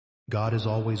God is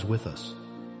always with us,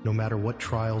 no matter what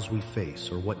trials we face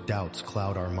or what doubts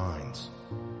cloud our minds.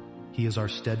 He is our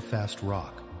steadfast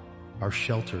rock, our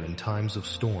shelter in times of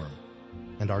storm,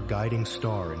 and our guiding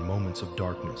star in moments of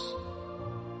darkness.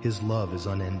 His love is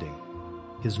unending,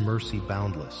 His mercy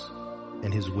boundless,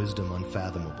 and His wisdom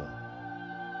unfathomable.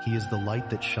 He is the light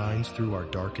that shines through our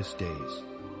darkest days,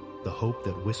 the hope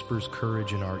that whispers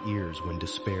courage in our ears when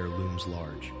despair looms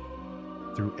large.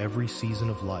 Through every season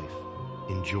of life,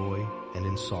 in joy and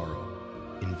in sorrow,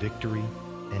 in victory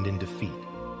and in defeat,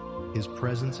 His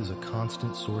presence is a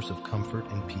constant source of comfort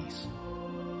and peace.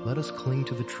 Let us cling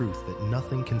to the truth that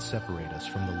nothing can separate us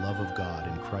from the love of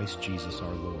God in Christ Jesus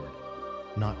our Lord.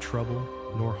 Not trouble,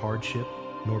 nor hardship,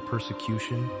 nor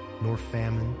persecution, nor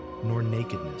famine, nor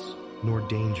nakedness, nor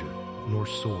danger, nor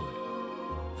sword.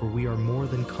 For we are more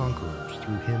than conquerors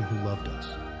through Him who loved us.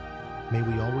 May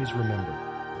we always remember,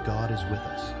 God is with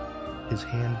us, His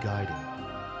hand guiding,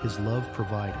 His love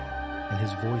providing, and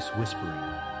His voice whispering,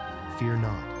 "Fear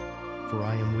not, for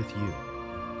I am with you.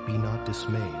 Be not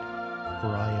dismayed, for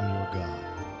I am your God."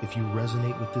 If you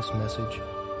resonate with this message,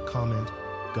 comment,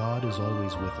 "God is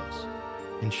always with us,"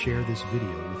 and share this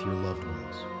video with your loved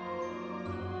ones.